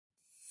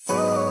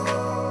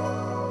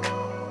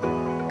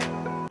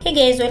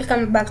Hey guys,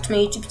 welcome back to my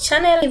YouTube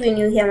channel. If you're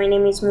new here, my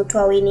name is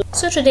Mutwawini.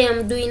 So today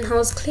I'm doing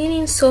house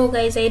cleaning. So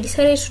guys, I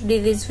decided to do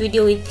this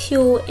video with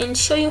you and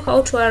show you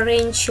how to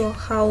arrange your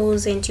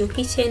house and your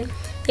kitchen,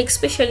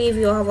 especially if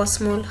you have a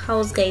small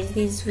house. Guys,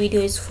 this video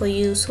is for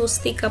you, so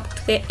stick up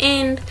to the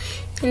end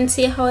and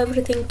see how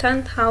everything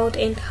turned out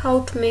and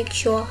how to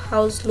make your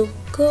house look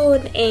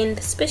good, and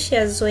especially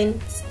as when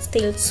it's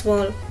still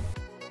small.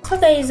 So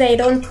guys, I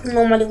don't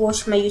normally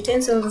wash my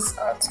utensils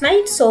at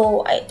night,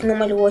 so I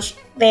normally wash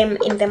them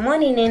in the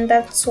morning, and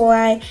that's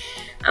why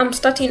I'm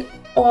starting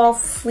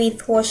off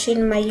with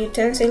washing my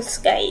utensils,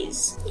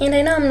 guys. And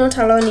I know I'm not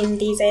alone in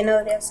this. I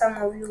know there are some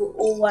of you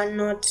who are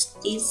not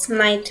these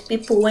night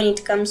people when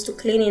it comes to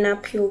cleaning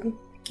up your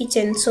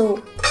kitchen.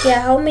 So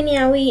yeah, how many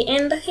are we?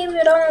 And if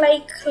you don't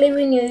like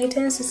leaving your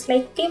utensils,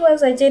 like, give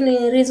us a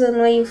genuine reason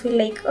why you feel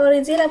like, or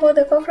is it about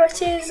the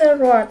cockroaches or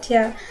what?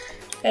 Yeah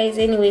guys,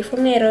 anyway, for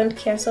me I don't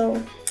care. So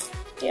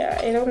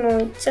yeah, I don't know,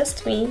 it's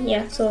just me.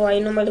 Yeah, so I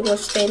normally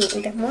wash them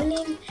in the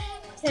morning.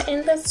 Yeah,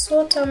 and that's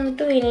what I'm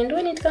doing. And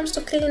when it comes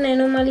to cleaning, I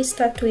normally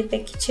start with the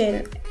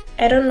kitchen.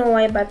 I don't know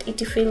why, but it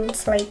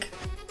feels like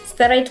it's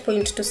the right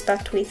point to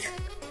start with.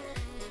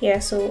 Yeah,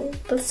 so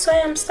that's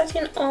why I'm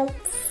starting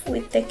off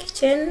with the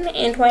kitchen.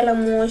 And while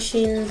I'm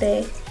washing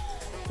the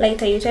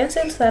lighter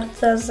utensils,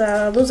 those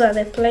are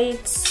the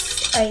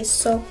plates, I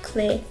soak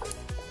the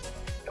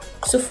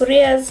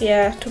sufurias,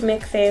 yeah, to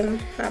make them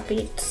a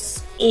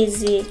bit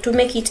easy, to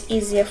make it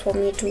easier for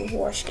me to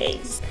wash,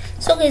 guys.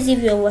 So guys,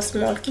 if you have a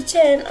small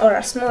kitchen or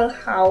a small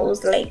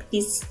house, like,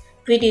 this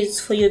video is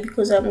for you,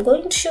 because I'm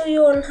going to show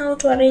you on how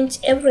to arrange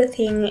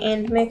everything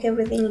and make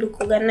everything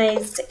look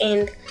organized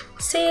and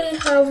still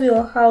have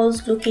your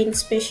house looking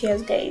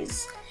spacious,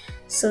 guys.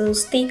 So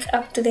stick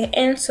up to the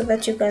end so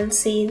that you can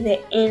see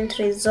the end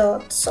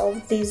results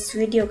of this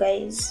video,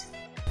 guys.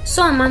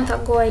 So a month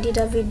ago I did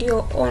a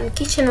video on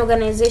kitchen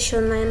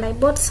organization, and I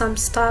bought some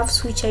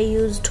stuffs which I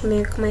used to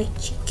make my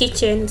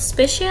kitchen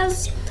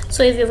spacious.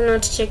 So if you've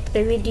not checked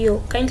the video,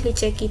 kindly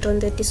check it on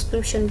the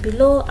description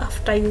below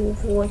after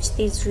you've watched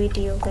this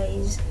video,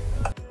 guys.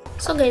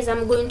 So guys,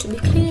 I'm going to be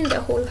cleaning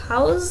the whole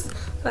house,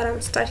 but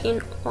I'm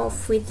starting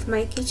off with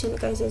my kitchen,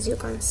 guys, as you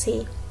can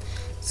see.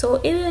 So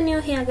if you're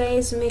new here,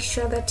 guys, make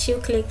sure that you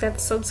click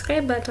that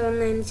subscribe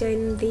button and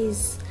join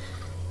this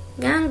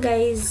gang,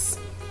 guys.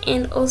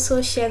 And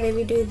also share the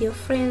video with your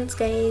friends,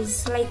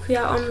 guys. Like, we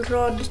are on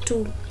road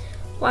to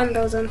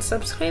 1000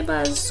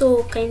 subscribers,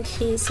 so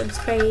kindly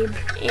subscribe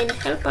and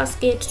help us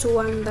get to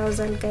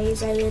 1000,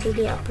 guys. I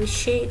really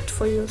appreciate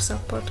for your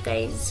support,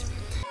 guys.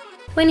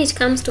 When it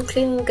comes to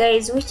cleaning,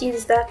 guys, which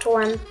is that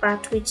one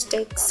part which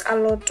takes a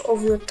lot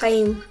of your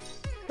time,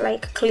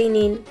 like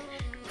cleaning,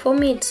 for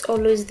me it's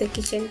always the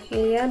kitchen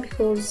area,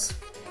 because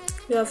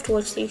you have to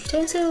wash the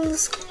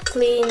utensils,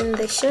 clean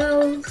the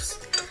shelves,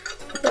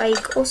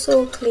 like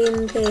also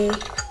clean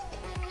the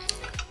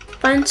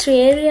pantry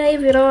area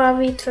if you don't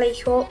have it.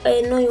 Like,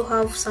 I know you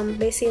have some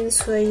basins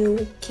where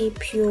you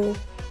keep your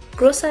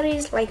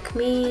groceries, like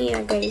me,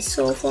 yeah, guys.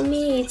 So for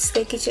me it's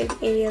the kitchen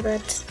area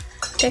that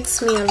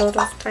takes me a lot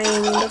of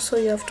time, and also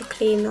you have to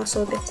clean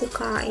also the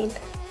cooker and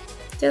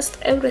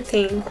just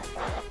everything.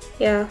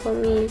 Yeah, for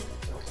me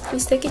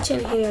it's the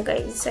kitchen area,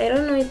 guys. I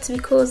don't know, it's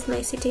because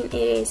my sitting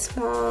area is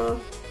small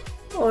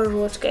or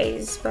what,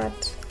 guys,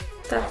 but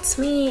that's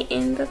me,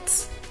 and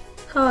that's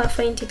how I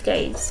find it,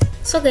 guys.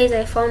 So guys,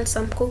 I found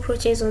some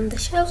cockroaches on the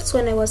shelves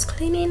when I was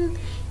cleaning,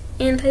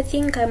 and I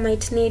think I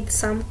might need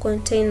some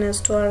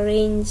containers to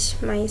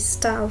arrange my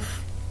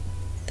stuff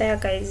there,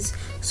 guys.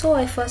 So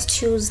I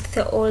first used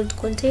the old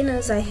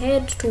containers I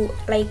had to,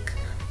 like,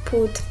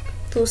 put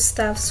those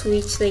stuffs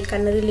which they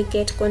can really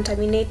get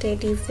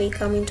contaminated if they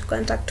come into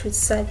contact with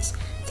such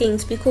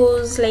things,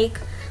 because like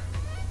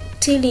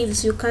tea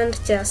leaves, you can't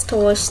just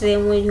wash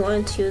them when you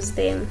want to use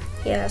them.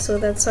 Yeah, so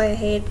that's why I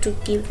had to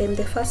give them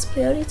the first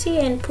priority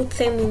and put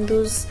them in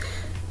those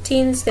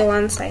tins, the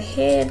ones I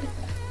had.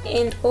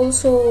 And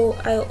also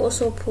I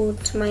also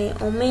put my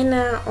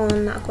omena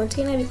on a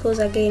container, because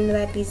again,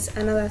 that is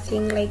another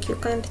thing, like, you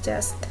can't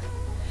just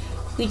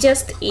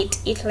eat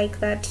it like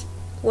that.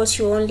 What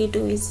you only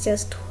do is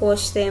just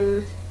wash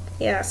them.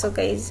 Yeah, so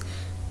guys,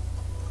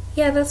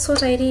 yeah, that's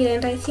what I did.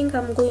 And I think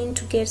I'm going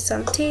to get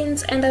some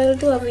tins, and I will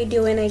do a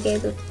video when I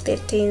get the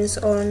tins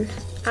on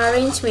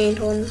arrangement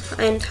on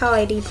and how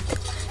I did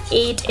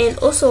it, and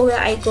also where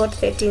I got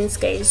the tins,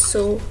 guys.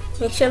 So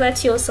make sure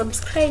that you're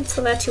subscribed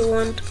so that you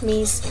won't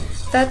miss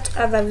that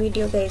other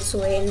video, guys,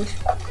 when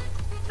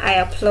I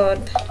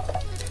upload.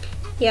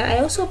 Yeah,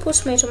 I also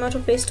put my tomato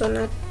paste on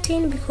a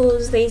tin,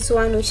 because there is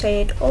one which I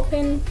had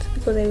opened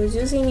because I was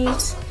using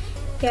it.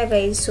 Yeah,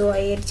 guys, so I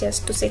had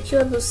just to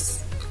secure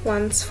those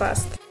ones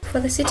first. For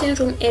the sitting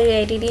room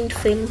area, I didn't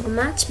film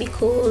much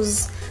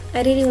because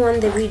I didn't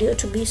want the video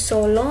to be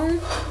so long.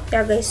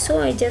 Yeah, guys,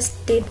 so I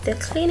just did the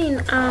cleaning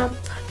up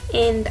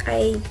and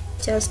I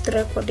just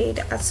recorded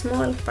a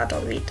small part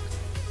of it.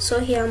 So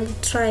here I'm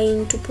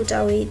trying to put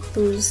away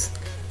those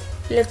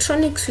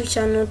electronics which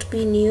are not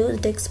being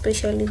used,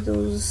 especially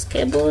those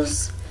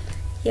cables.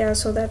 yeah,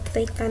 so that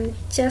they can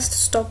just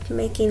stop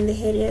making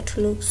the area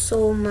to look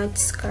so much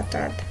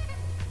scattered.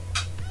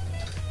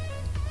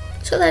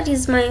 So that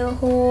is my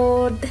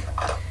whole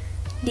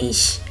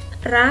dish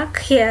rack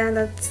here.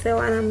 That's the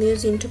one I'm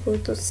using to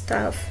put those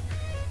stuff.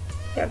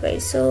 Yeah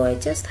guys, so I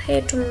just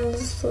had to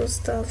move those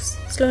stuff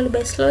slowly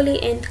by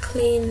slowly and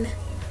clean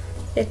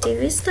the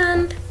TV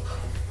stand.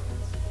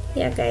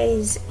 Yeah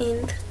guys,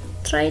 and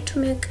try to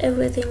make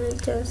everything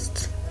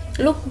just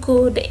look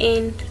good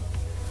and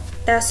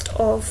dust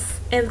off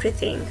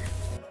everything.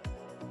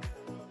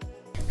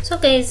 So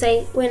guys,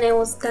 when I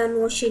was done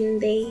washing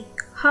the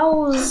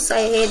house, I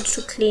had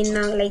to clean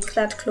now, like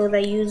that cloth I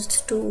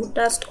used to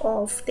dust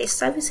off the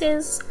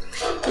surfaces,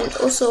 and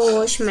also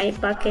wash my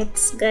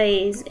buckets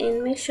guys,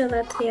 and make sure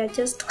that they are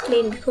just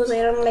clean because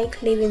I don't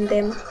like leaving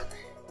them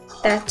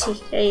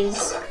dirty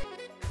guys.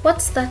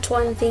 What's that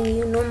one thing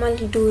you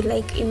normally do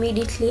like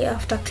immediately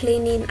after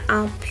cleaning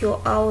up your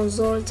house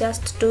or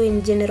just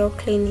doing general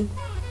cleaning?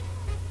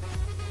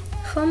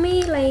 For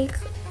me, like,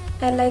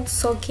 I like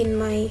soaking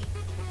my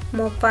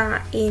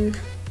mopper in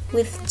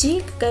with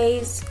jig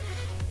guys,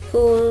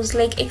 because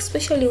like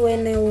especially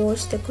when I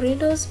wash the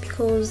corridors,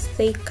 because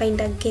they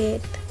kinda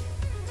get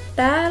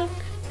dull.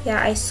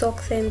 Yeah, I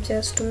soak them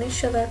just to make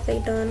sure that they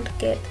don't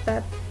get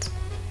that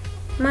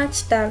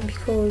much dull,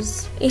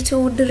 because it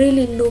would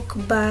really look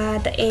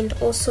bad and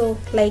also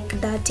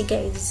like dirty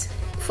guys.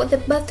 For the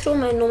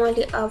bathroom, I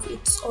normally have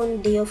its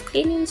own day of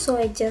cleaning, so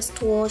I just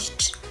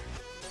washed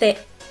the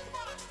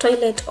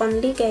toilet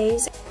only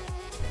guys.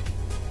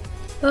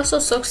 I also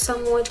soaked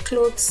some wet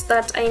clothes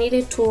that I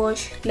needed to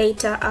wash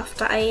later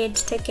after I had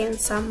taken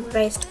some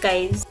rest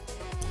guys.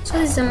 So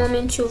this is the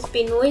moment you've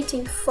been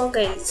waiting for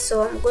guys,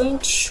 so I'm going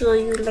to show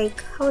you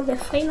like how the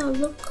final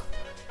look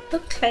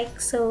looked like.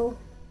 So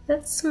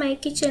that's my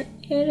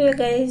kitchen area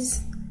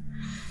guys.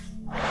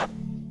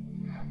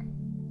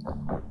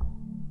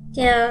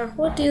 Yeah,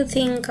 what do you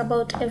think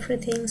about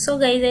everything? So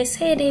guys, I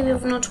said if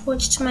you've not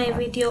watched my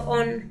video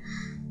on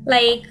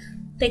like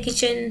the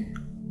kitchen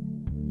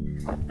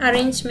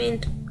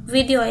arrangement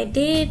video I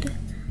did,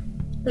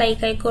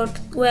 like I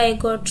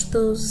got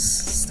those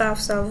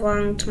stuffs I've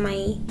hanged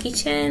my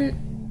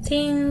kitchen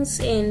things,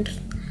 and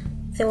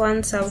the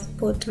ones I've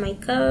put my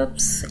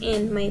cups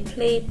and my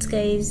plates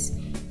guys,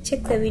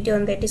 check the video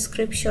in the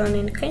description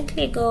and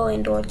kindly go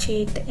and watch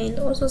it, and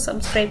also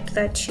subscribe to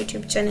that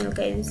YouTube channel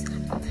guys.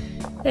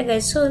 Yeah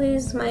guys, so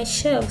this is my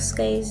shelves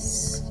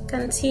guys, you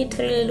can see it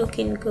really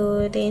looking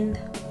good and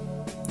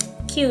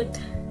cute.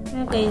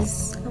 Yeah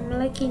guys, I'm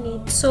liking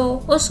it.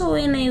 So also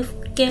when I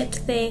get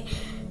the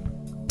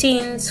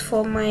tins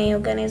for my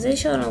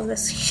organization of the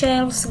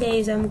shelves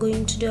guys, I'm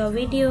going to do a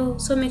video,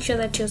 so make sure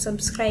that you're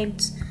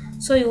subscribed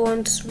so you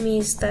won't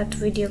miss that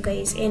video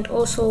guys, and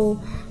also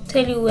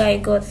tell you where I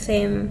got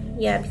them.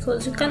 Yeah,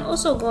 because you can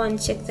also go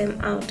and check them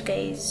out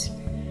guys.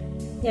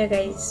 Yeah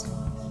guys,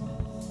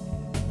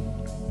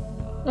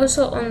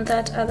 also on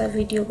that other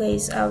video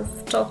guys,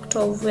 I've talked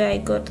of where I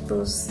got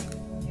those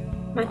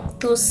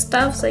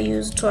stuffs I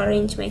used to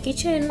arrange my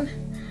kitchen,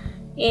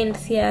 and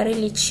they are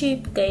really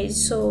cheap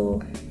guys,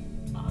 so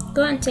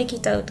go and check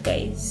it out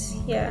guys.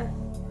 Yeah,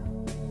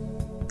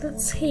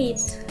 that's it.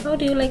 How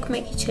do you like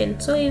my kitchen?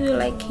 So if you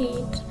like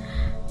it,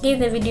 give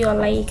the video a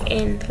like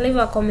and leave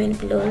a comment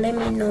below. Let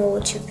me know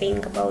what you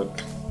think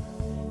about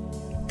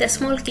the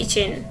small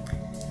kitchen.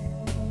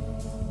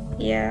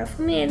 Yeah,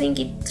 for me I think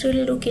it's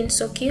really looking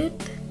so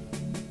cute.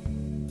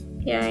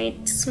 Yeah,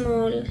 it's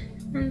small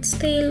and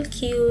still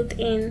cute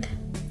and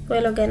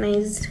well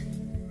organized,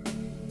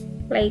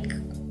 like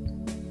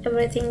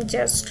everything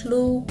just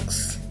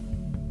looks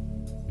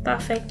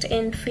perfect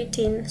and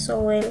fitting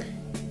so well.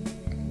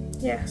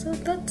 Yeah, so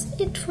that's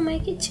it for my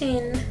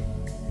kitchen.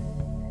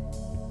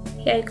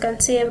 Yeah, you can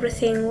see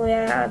everything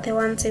where the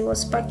ones I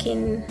was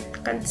packing,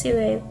 you can see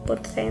where I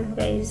put them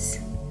guys.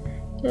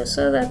 Yeah,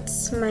 so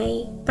that's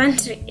my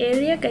pantry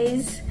area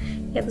guys.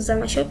 Yeah, those are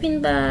my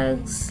shopping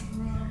bags,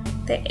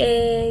 the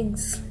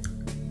eggs,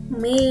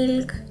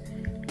 milk,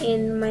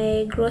 and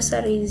my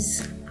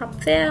groceries. Up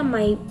there,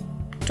 my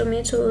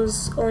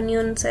tomatoes,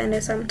 onions, and I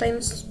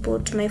sometimes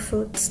put my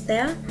fruits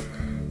there.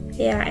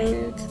 Yeah,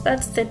 and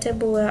that's the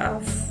table where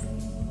I've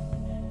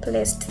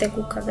placed the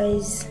cooker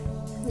guys.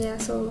 Yeah,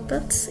 so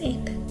that's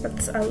it.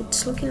 That's how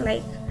it's looking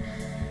like.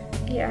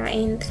 Yeah,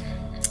 and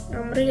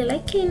I'm really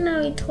liking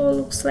how it all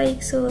looks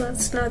like. So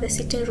that's now the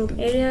sitting room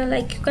area.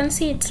 Like you can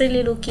see, it's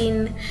really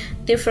looking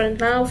different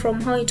now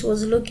from how it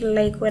was looking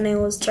like when I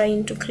was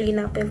trying to clean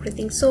up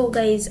everything. So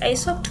guys, I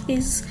soaked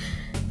this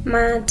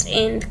mat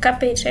and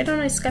carpet, I don't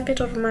know, it's carpet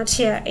or mat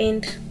here,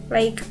 and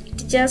like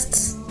it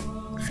just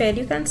fed.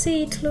 You can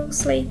see it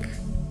looks like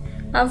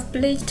I've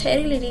bleached. I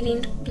really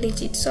didn't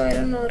bleach it, so I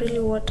don't know really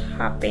what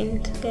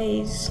happened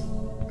guys.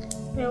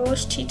 I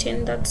washed it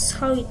and that's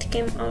how it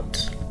came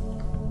out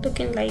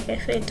looking like. I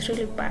felt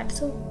really bad.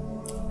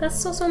 So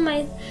that's also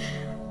my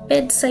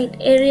bedside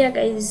area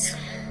guys.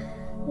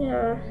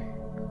 Yeah,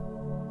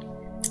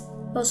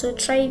 also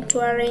trying to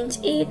arrange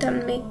it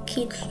and make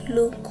it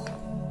look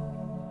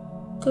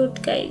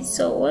good guys.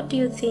 So what do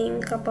you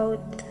think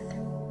about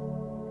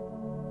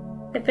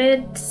the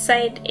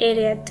bedside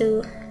area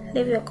too.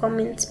 Leave your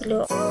comments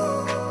below.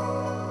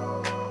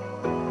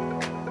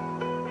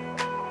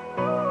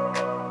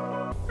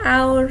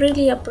 I would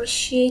really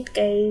appreciate,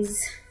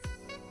 guys.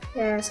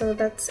 Yeah, so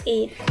that's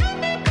it.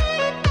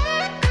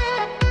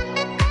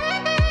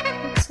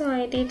 So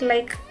I did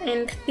like,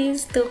 and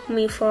this took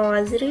me for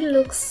hours. It really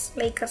looks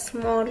like a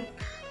small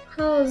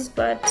house,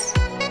 but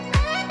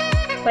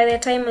by the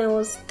time I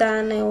was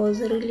done, I was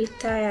really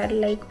tired,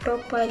 like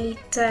properly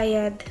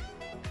tired.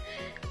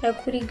 I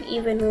couldn't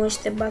even wash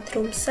the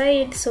bathroom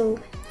side, so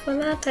for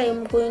that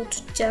I'm going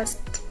to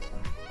just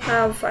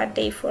have a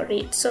day for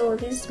it. So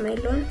this is my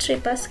laundry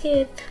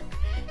basket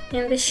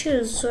and the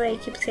shoes where I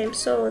keep them.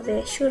 So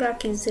the shoe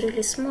rack is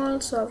really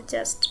small, so I've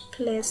just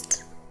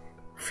placed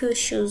a few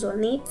shoes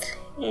on it,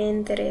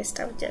 and the rest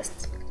I've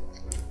just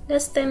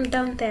placed them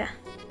down there.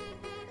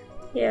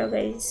 Yeah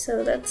guys,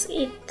 so that's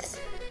it.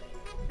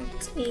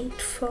 That's it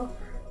for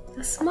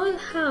a small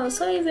house.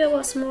 So if you have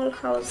a small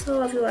house,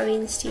 how have you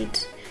arranged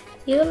it?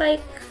 You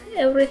like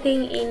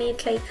everything in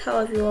it? Like,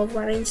 how have you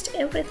arranged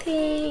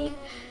everything?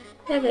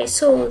 Yeah guys,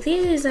 so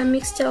this is a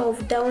mixture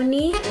of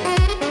downy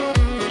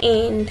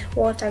and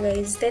water,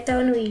 guys. The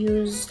downy we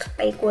use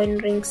like when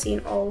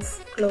rinsing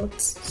off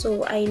clothes,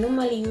 so I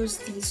normally use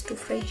these to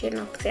freshen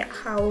up the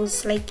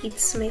house. Like,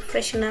 it's my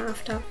freshener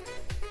after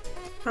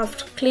I've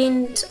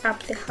cleaned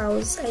up the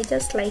house. I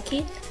just like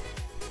it.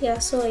 Yeah,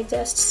 so I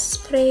just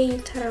spray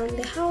it around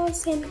the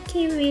house and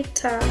give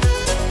it a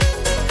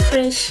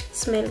fresh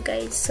smell,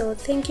 guys. So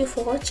thank you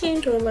for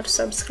watching. Remember to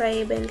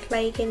subscribe and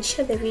like and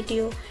share the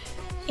video,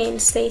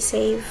 and stay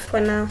safe for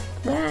now.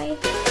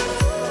 Bye.